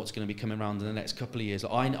don't know what's going to be coming around in the next couple of years.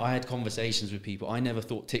 Like, I had conversations with people. I never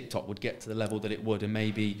thought TikTok would get to the level that it would, and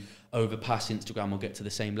maybe overpass Instagram or get to the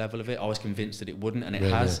same level of it. I was convinced that it wouldn't, and it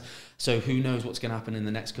has. So who knows what's going to happen in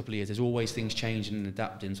the next couple of years? There's always things changing and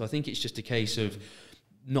adapting. So I think it's just a case of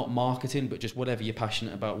not marketing, but just whatever you're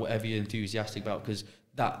passionate about, whatever you're enthusiastic about, because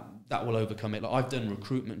that will overcome it. Like, I've done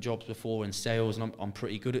recruitment jobs before in sales, and I'm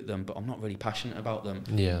pretty good at them, but I'm not really passionate about them.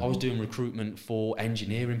 I was doing recruitment for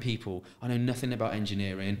engineering people. I know nothing about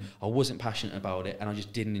engineering. I wasn't passionate about it, and I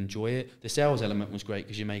just didn't enjoy it. The sales element was great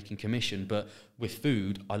because you're making commission, but with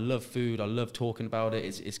food, I love talking about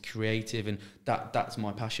it. It's creative, and that's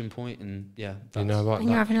my passion point. And yeah, you know what, and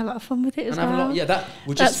you're having a lot of fun with it as well.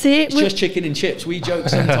 It's just chicken and chips. We joke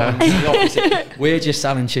sometimes the opposite. We're just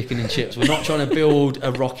selling chicken and chips. We're not trying to build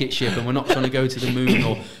a rocket ship, and we're not trying to go to the moon,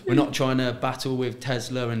 or we're not trying to battle with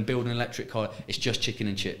Tesla and build an electric car. It's just chicken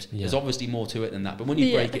and chips. There's obviously more to it than that, but when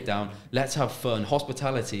you break it down, let's have fun.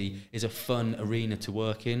 Hospitality is a fun arena to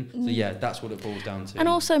work in. So yeah, that's what it boils down to. And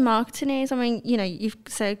also marketing is, I mean, you've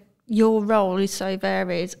said your role is so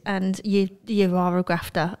varied, and you are a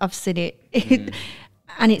grafter. I've seen it.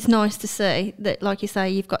 And it's nice to see that, like you say,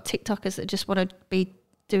 you've got TikTokers that just want to be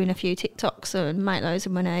doing a few TikToks and make loads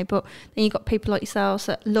of money, but then you've got people like yourselves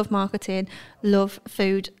that love marketing, love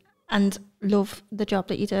food, and love the job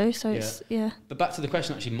that you do. So it's But back to the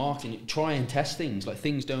question, actually, marketing, try and test things. Like,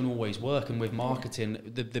 things don't always work, and with marketing,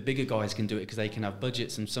 the bigger guys can do it because they can have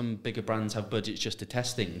budgets, and some bigger brands have budgets just to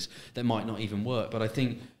test things that might not even work. But I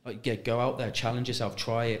think, go out there, challenge yourself,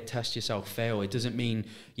 try it, test yourself, fail. It doesn't mean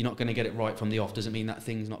you're not going to get it right from the off. Doesn't mean that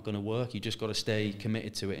thing's not going to work. You just got to stay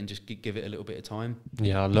committed to it and just give it a little bit of time.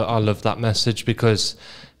 Yeah, I love that message, because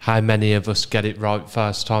how many of us get it right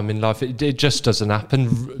first time in life? It just doesn't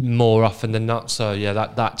happen more often than not. So yeah,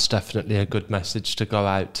 that's definitely a good message to go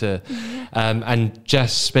out to. And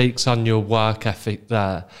Jess speaks on your work ethic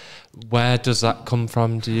there. Where does that come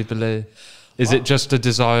from, do you believe? Is it just a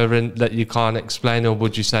desire that you can't explain, or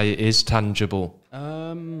would you say it is tangible?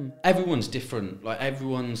 Everyone's different. Like,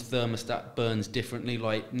 everyone's thermostat burns differently.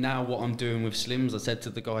 Like, now what I'm doing with Slims, I said to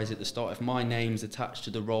the guys at the start, if my name's attached to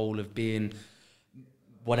the role of being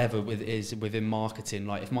whatever is within marketing,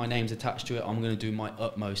 like, if my name's attached to it, I'm going to do my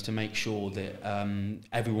utmost to make sure that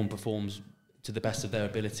everyone performs to the best of their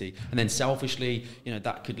ability. And then selfishly,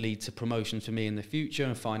 that could lead to promotions for me in the future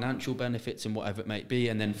and financial benefits and whatever it may be.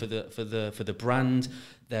 And then for the brand,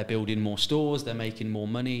 they're building more stores, they're making more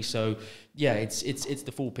money. So yeah, it's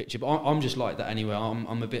the full picture. But I'm just like that anyway.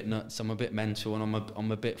 I'm a bit nuts, I'm a bit mental, and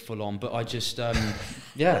I'm a bit full on. But I just No,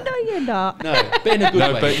 you're not. No, but in a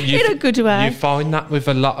good way. But in a good way. You find that with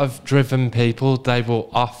a lot of driven people, they will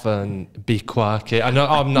often be quirky. I'm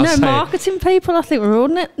not saying marketing people. I think we're all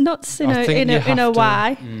nuts in a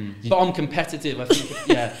way. But I'm competitive. I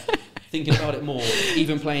think thinking about it more,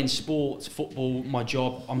 even playing sports, football, my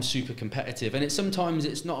job, I'm super competitive, and sometimes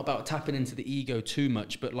it's not about tapping into the ego too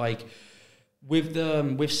much, but like with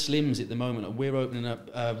Slims at the moment, like, we're opening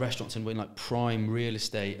up restaurants, and we're in like prime real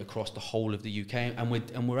estate across the whole of the UK, and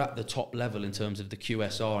we're at the top level in terms of the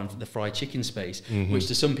QSR and the fried chicken space, which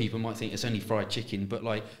to some people might think it's only fried chicken, but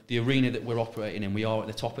like the arena that we're operating in, we are at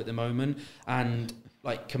the top at the moment. And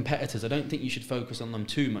like competitors, I don't think you should focus on them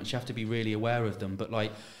too much. You have to be really aware of them, but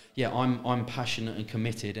like, yeah, I'm passionate and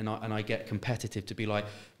committed, and I get competitive to be like,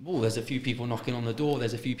 oh, there's a few people knocking on the door,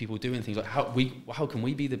 there's a few people doing things, like how can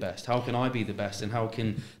we be the best? How can I be the best? And how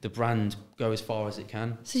can the brand go as far as it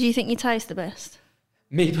can? So do you think you taste the best?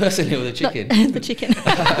 Me personally, or the chicken? The chicken.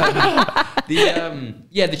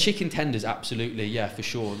 The chicken tenders, absolutely, yeah, for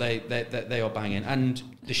sure. They are banging, and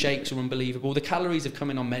the shakes are unbelievable. The calories have come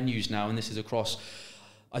in on menus now, and this is across.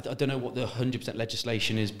 I don't know what the 100%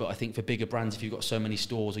 legislation is, but I think for bigger brands, if you've got so many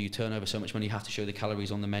stores or you turn over so much money, you have to show the calories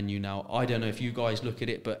on the menu now. I don't know if you guys look at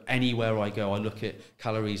it, but anywhere I go, I look at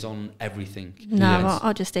calories on everything. No,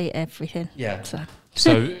 I'll just eat everything. Yeah.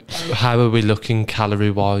 So how are we looking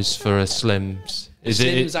calorie-wise for a Slims?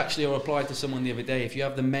 Slims actually, I replied to someone the other day, if you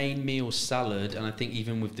have the main meal salad, and I think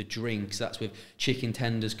even with the drinks, that's with chicken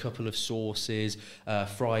tenders, couple of sauces,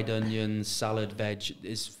 fried onions, salad, veg,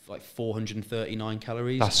 is like 439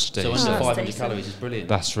 calories. That's decent. So under 500 calories is brilliant.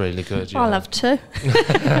 That's really good, yeah. I'll have two.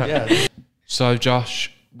 Yeah. So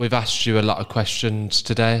Josh, we've asked you a lot of questions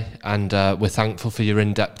today, and we're thankful for your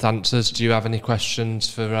in-depth answers. Do you have any questions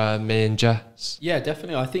for me and Jess? Yeah,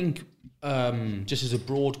 definitely. I think just as a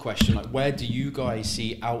broad question, like where do you guys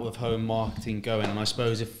see out-of-home marketing going? And I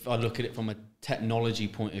suppose if I look at it from a technology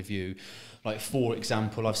point of view, like for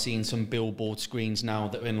example, I've seen some billboard screens now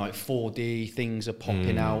that are in like 4D, things are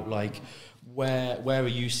popping out. Like where are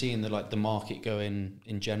you seeing the market going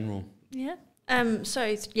in general? Yeah.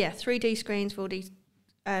 3D screens, 4D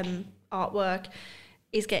artwork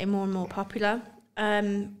is getting more and more popular.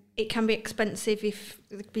 It can be expensive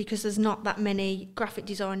because there's not that many graphic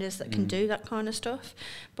designers that can do that kind of stuff.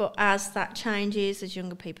 But as that changes, there's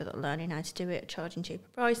younger people that are learning how to do it, charging cheaper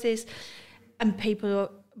prices, and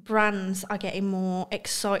brands are getting more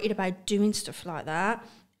excited about doing stuff like that.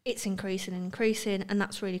 It's increasing and increasing, and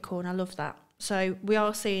that's really cool, and I love that. So we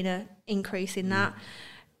are seeing an increase in that.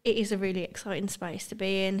 It is a really exciting space to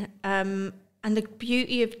be in. And the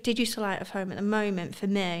beauty of digital out of home at the moment, for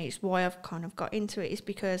me, is why I've kind of got into it, is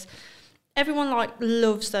because everyone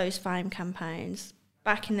loves those fame campaigns.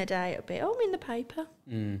 Back in the day, it would be, I'm in the paper,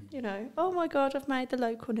 oh my God, I've made the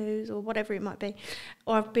local news, or whatever it might be,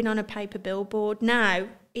 or I've been on a paper billboard. Now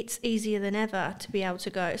it's easier than ever to be able to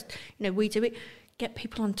go. We do it, get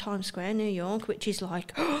people on Times Square, New York, which is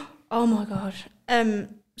like, oh my God.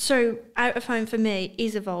 So out of home for me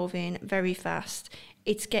is evolving very fast.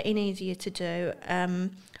 It's getting easier to do.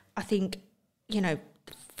 I think,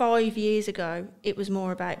 5 years ago, it was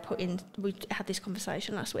more about we had this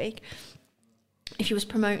conversation last week. If you was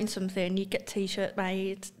promoting something, you'd get T-shirt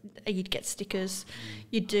made, you'd get stickers,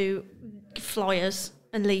 you'd do flyers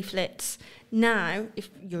and leaflets. Now, if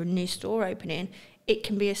you're a new store opening, it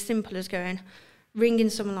can be as simple as ringing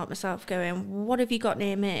someone like myself, going, what have you got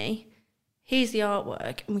near me? Here's the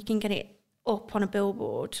artwork, and we can get it up on a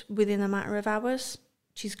billboard within a matter of hours,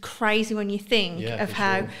 which is crazy when you think of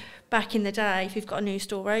how back in the day, if you've got a new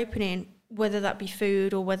store opening, whether that be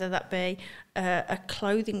food or whether that be a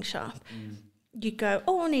clothing shop, you go,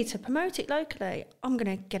 I need to promote it locally. I'm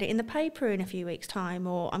going to get it in the paper in a few weeks' time,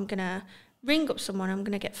 or I'm going to ring up someone, I'm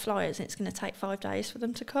going to get flyers, and it's going to take 5 days for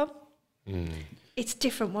them to come. It's a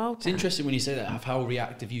different world. It's interesting when you say that, of how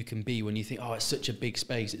reactive you can be when you think, it's such a big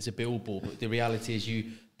space, it's a billboard. But the reality is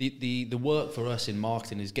the work for us in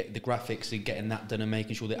marketing is get the graphics and getting that done and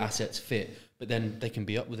making sure the assets fit. But then they can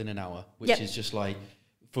be up within an hour, which is just like,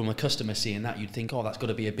 from a customer seeing that, you'd think, that's got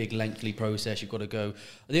to be a big lengthy process. You've got to go.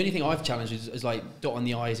 The only thing I've challenged is like dotting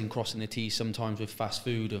the I's and crossing the T's sometimes with fast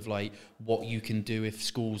food, of like what you can do if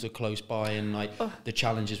schools are close by, and like the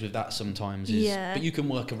challenges with that sometimes is. Yeah. But you can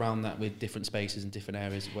work around that with different spaces and different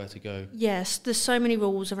areas of where to go. Yes, there's so many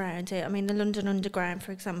rules around it. I mean, the London Underground,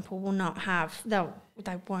 for example, will not have. They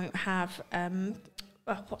won't have.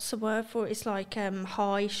 What's the word for it? It's like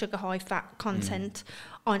high sugar, high fat content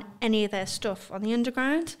on any of their stuff on the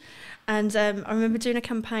Underground. And I remember doing a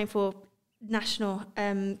campaign for National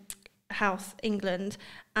Health England,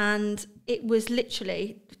 and it was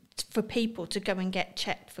literally for people to go and get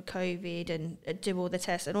checked for COVID and do all the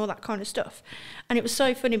tests and all that kind of stuff. And it was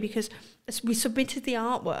so funny because we submitted the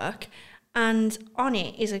artwork, and on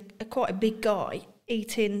it is quite a big guy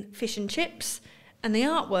eating fish and chips. And the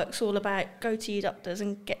artwork's all about go to your doctors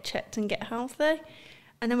and get checked and get healthy.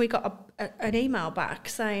 And then we got an email back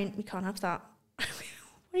saying, we can't have that. What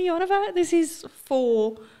are you on about? This is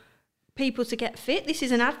for people to get fit. This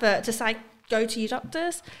is an advert to say, go to your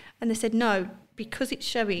doctors. And they said, no, because it's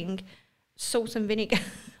showing salt and vinegar.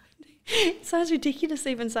 It sounds ridiculous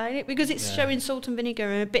even saying it. Because it's showing salt and vinegar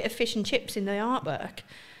and a bit of fish and chips in the artwork.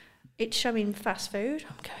 It's showing fast food.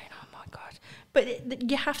 I'm going, but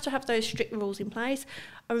you have to have those strict rules in place.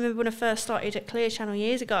 I remember when I first started at Clear Channel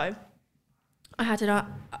years ago, I had an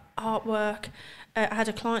artwork. I had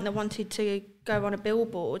a client that wanted to go on a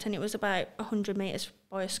billboard, and it was about 100 metres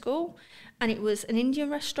by a school, and it was an Indian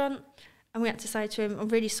restaurant, and we had to say to him, I'm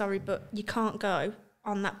really sorry, but you can't go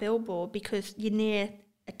on that billboard because you're near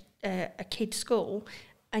a kid's school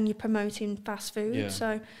and you're promoting fast food. Yeah.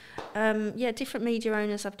 So, different media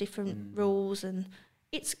owners have different rules, and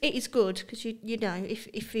it is good because you know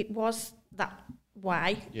if it was that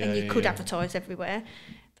way and you could advertise everywhere,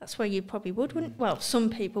 that's where you probably wouldn't. Well, some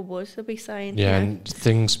people would. They'll be saying, and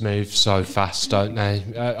things move so fast, don't they?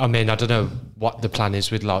 I mean, I don't know what the plan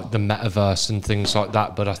is with like the metaverse and things like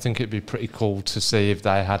that, but I think it'd be pretty cool to see if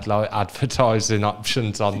they had like advertising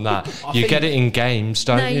options on that. You get it in games,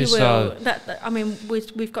 don't you? You will. So I mean,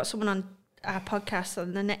 we've got someone on our podcast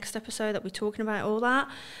on the next episode that we're talking about all that,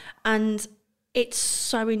 and it's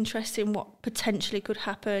so interesting what potentially could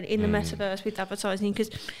happen in the metaverse with advertising, because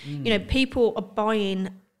you know, people are buying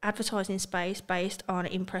advertising space based on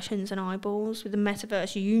impressions and eyeballs. With the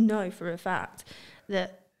metaverse, you know for a fact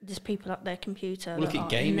that there's people at their computer. Look at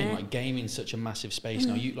gaming. Like gaming's such a massive space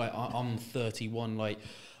now. You like I'm 31. Like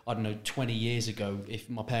I don't know, 20 years ago, if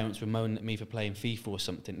my parents were moaning at me for playing FIFA or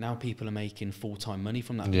something, now people are making full-time money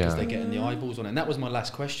from that because they're getting the eyeballs on it. And that was my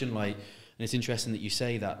last question. Like, and it's interesting that you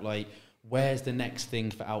say that. Like, where's the next thing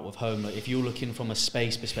for out of home? Like, if you're looking from a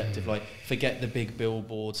space perspective, like, forget the big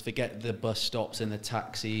billboards, forget the bus stops and the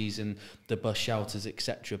taxis and the bus shelters,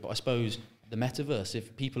 etc. But I suppose the metaverse,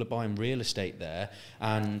 if people are buying real estate there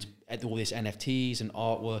and all this NFTs and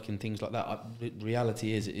artwork and things like that,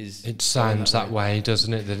 reality is it sounds that way,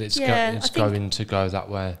 doesn't it? That it's going to go that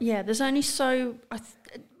way. Yeah, there's only the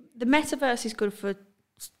metaverse is good for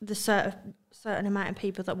the certain amount of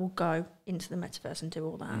people that will go into the metaverse and do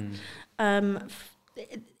all that.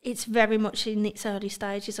 It's very much in its early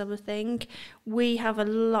stages of a thing. We have a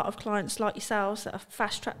lot of clients like yourselves that are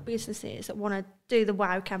fast-track businesses that want to do the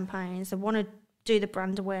wow campaigns, they want to do the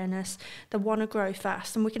brand awareness, they want to grow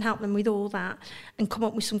fast, and we can help them with all that and come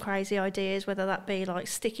up with some crazy ideas, whether that be like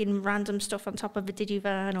sticking random stuff on top of a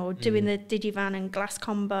digivan or doing the digivan and glass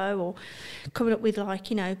combo, or coming up with like,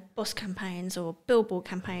 you know, bus campaigns or billboard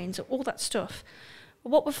campaigns or all that stuff. But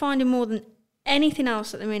what we're finding more than anything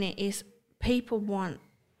else at the minute is people want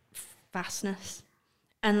fastness.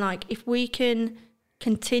 And like, if we can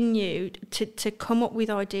continue to come up with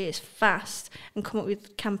ideas fast and come up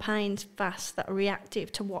with campaigns fast that are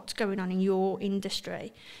reactive to what's going on in your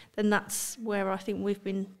industry, then that's where I think we've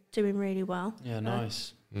been doing really well. Yeah,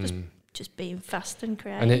 nice. Just being fast and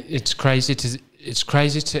creative. And it's crazy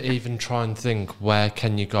to even try and think, where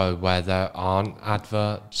can you go where there aren't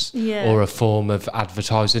adverts or a form of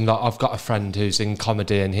advertising. Like, I've got a friend who's in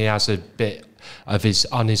comedy, and he has a bit of his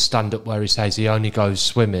stand-up where he says he only goes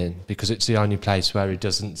swimming because it's the only place where he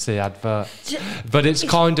doesn't see adverts. But it's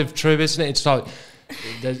kind of true, isn't it? It's like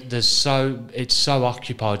it's so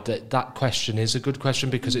occupied that question is a good question,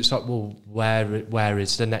 because it's like, well, where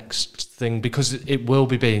is the next thing? Because it will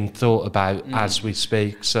be being thought about as we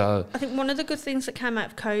speak. So I think one of the good things that came out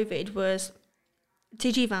of COVID was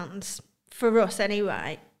digivans, for us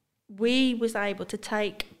anyway. We was able to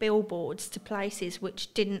take billboards to places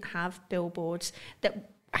which didn't have billboards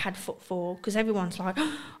that had footfall, because everyone's like,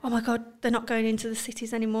 oh my God, they're not going into the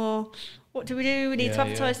cities anymore. What do? We need to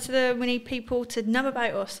advertise to them. We need people to know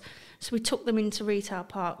about us. So we took them into retail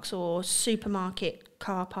parks or supermarket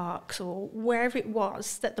car parks or wherever it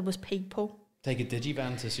was that there was people. Take a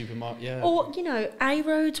digivan to supermarket, yeah. Or, you know, A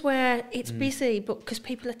roads where it's busy, but because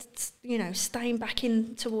people are, you know, staying back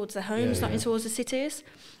in towards their homes, not in towards the cities.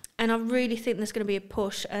 And I really think there's going to be a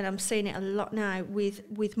push, and I'm seeing it a lot now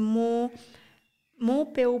with more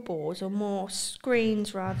billboards, or more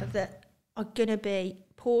screens rather, that are going to be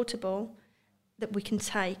portable, that we can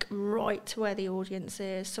take right to where the audience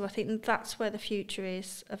is. So I think that's where the future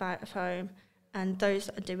is of out of home, and those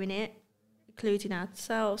that are doing it, including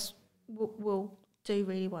ourselves, will do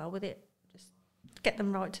really well with it. Just get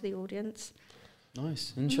them right to the audience.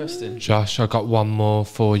 Nice, interesting. Josh, I got one more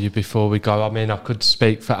for you before we go. I mean, I could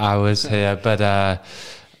speak for hours here, but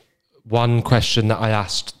one question that I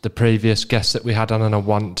asked the previous guest that we had on, and I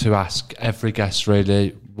want to ask every guest really,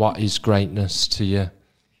 what is greatness to you?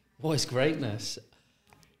 What is greatness?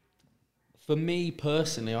 For me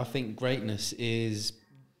personally, I think greatness is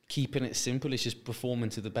keeping it simple. It's just performing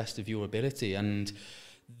to the best of your ability, and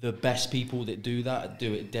the best people that do that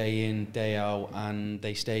do it day in, day out, and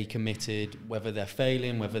they stay committed, whether they're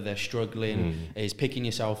failing, whether they're struggling, is picking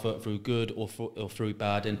yourself up through good or through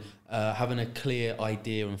bad, and having a clear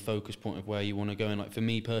idea and focus point of where you want to go. And like for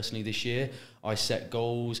me personally this year, I set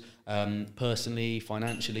goals, personally,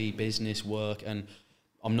 financially, business, work, and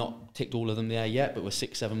I'm not ticked all of them there yet, but we're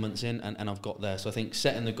 6-7 months in, and I've got there. So I think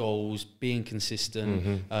setting the goals, being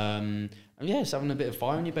consistent, and yes, having a bit of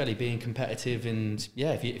fire in your belly, being competitive, and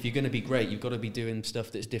if you're going to be great, you've got to be doing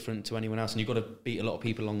stuff that's different to anyone else, and you've got to beat a lot of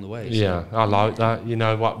people along the way. Yeah, so I like that. You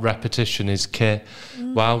know what? Repetition is key.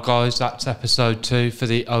 Well, guys, that's episode 2 for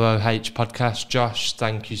the OOH podcast. Josh,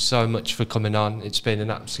 thank you so much for coming on. It's been an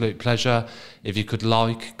absolute pleasure. If you could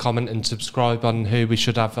like, comment and subscribe on who we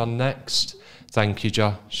should have on next. Thank you,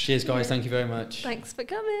 Josh. Cheers, guys. Thank you very much. Thanks for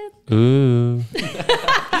coming. Ooh.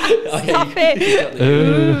 Stop it.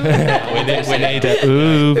 Ooh. we need it.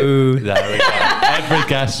 Ooh. There we go. Every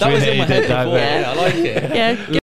guest, that we was in my need head it. before. Yeah, I like it. Yeah.